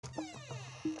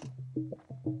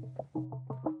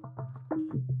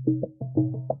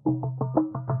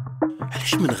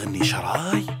ما نغنيش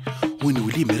راي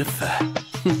ونولي مرفه.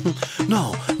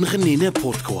 نو نغني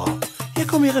نيمبورت كوا،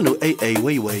 ياكم يغنوا اي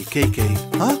واي واي كي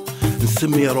ها.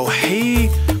 نسمي روحي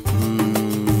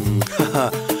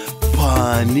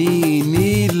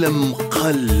بانيني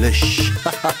المقلش.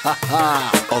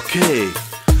 اوكي،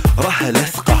 راها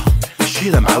لصقة،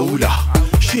 شيلة معولة،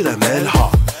 شيلة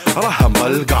مالها، راها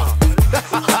ملقة.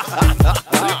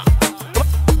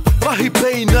 راهي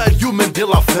باينة اليوم ندير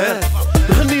لافير،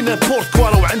 نغني نيمبورت كوا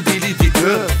وعندي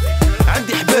ليديتور.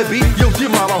 عندي حبابي يا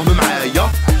وديما راهم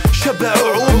معايا،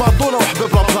 شبعوا وماضونا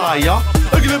وحباب لابلايا.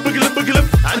 اقلب اقلب اقلب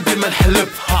عندي ما نحلب،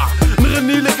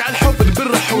 نغني لك على الحب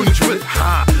نبرح ونجبد.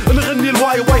 نغني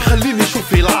الواي واي خليني نشوف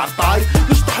في لاطاي،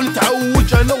 نشطح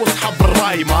نتعوج انا وصحاب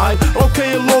الراي ماي. راو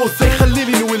كاين لوسي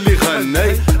خليني نولي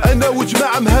غني، انا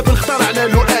وجماعة مهابل اختار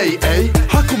على لو اي.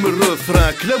 هاكم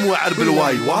الرفران كلام واعر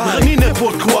بالواي واي. غني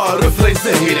نيمبورت كوا رفران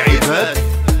يسهل العباد.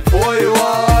 واي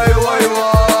واي واي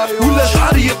واي ولا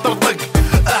شعري يطرطق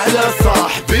على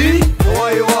صاحبي.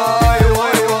 واي واي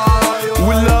واي واي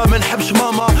ولا ما نحبش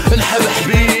ماما نحب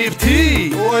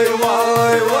حبيبتي. واي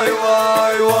واي واي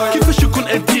واي واي كيفاش يكون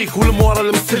انتيك والمورا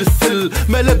المسلسل،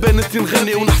 ما لا بنتي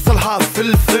نغني ونحصلها في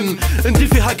الفن. ندير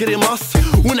فيها كريماس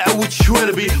ونعود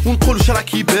شواربي ونقول واش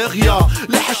راكي باغيه،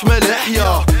 لا حشمه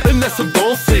لاحيه الناس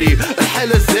تدونسي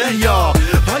الحاله زاهيه.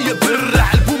 هيا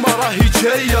برع البومه راهي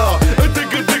جايه،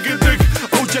 دق دق دق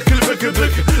او جاك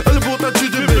البكبك، البوطه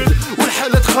تجدبد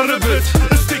والحاله تخربت.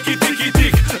 ستيكي تيكي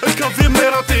تيك الكافي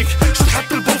ميراتيك،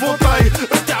 شتحط البوفوطاي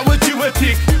الدعوه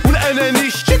جواتيك،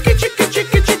 والانانيش تشيكي تشيكي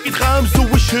تشيكي تشيكي تغامزو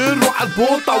والشيرو على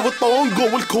البوطه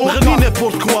والطونغو والكوكا. غني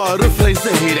نيمبورت كوا رفران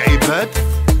يسهل العباد.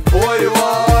 واي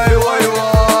واي واي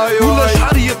واي ولا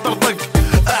شعري يطرطق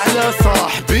على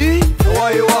صاحبي.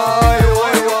 واي واي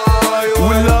واي واي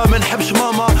ولا ما نحبش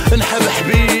ماما نحب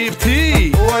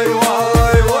حبيبتي. واي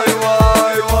واي واي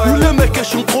واي ولا ما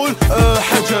كاش نقول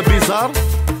حاجه بيزار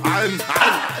عن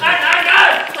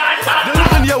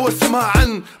الغنية واسمها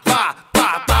عن طع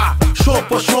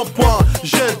شوبا شوبا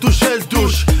جالدو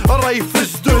جالدوش راي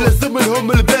فسدو لازم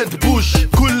لهم الباد بوش.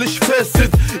 كلش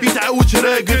فاسد يتعوج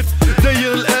راقد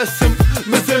داير الاسم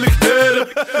مازالك دارب.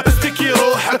 استكي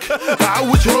روحك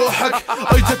عوج روحك،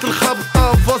 اي جات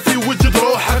الخبطة فازي وجد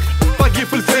روحك. باقي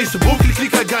في الفيسبوك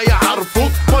الكليكا قاع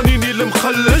يعرفوك، بانيني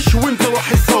المخلش وانت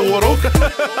روح يصوروك.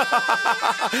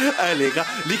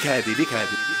 ليك هادي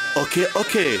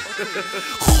اوكي.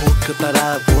 خوك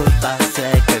طلع بولطة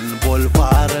ساكن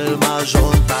بولفار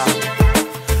الماجونطة،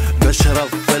 نشرب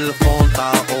في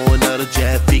الفونطة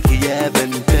ونرجع فيك يا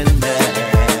بنت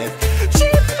الناس.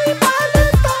 جيبلي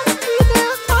باليطة في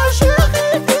نقاش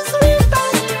غير في زويطة،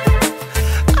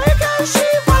 ألقى شي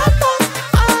باطة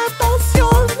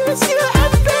أتونسيون مسيو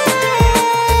عباس.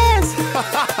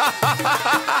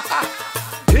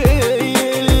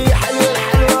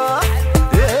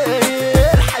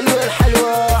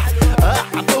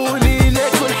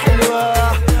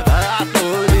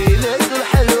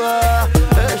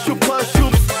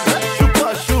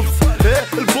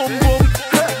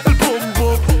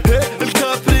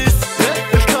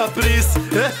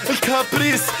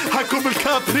 الكابريس هاكم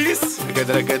الكابريس.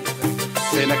 رقد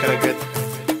فينك رقد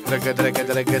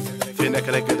فينك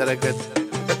رقد.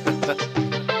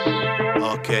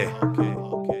 اوكي